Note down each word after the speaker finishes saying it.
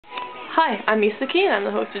Hi, I'm Misaki, and I'm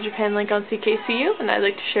the host of Japan Link on CKCU, and I'd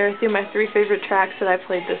like to share with you my 3 favorite tracks that I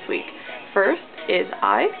played this week. First is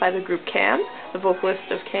I by the group Cam. The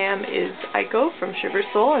vocalist of Cam is Aiko from Shiver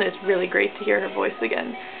Soul, and it's really great to hear her voice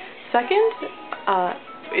again. Second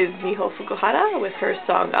is Miho Fukuhara with her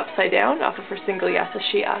song Upside Down off of her single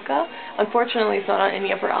Yasashi Aka. Unfortunately, it's not on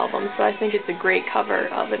any of her albums, but I think it's a great cover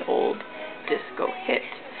of an old disco hit.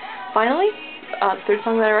 Finally, the third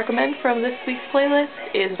song that I recommend from this week's playlist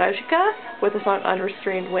is Raujika with the song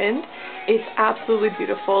Unrestrained Wind. It's absolutely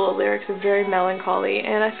beautiful, the lyrics are very melancholy,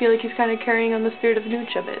 and I feel like he's kind of carrying on the spirit of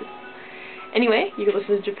Nucha Biz. Anyway, you can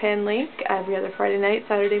listen to Japan Link every other Friday night,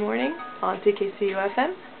 Saturday morning on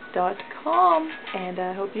ckcufm.com, and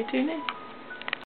I hope you tune in.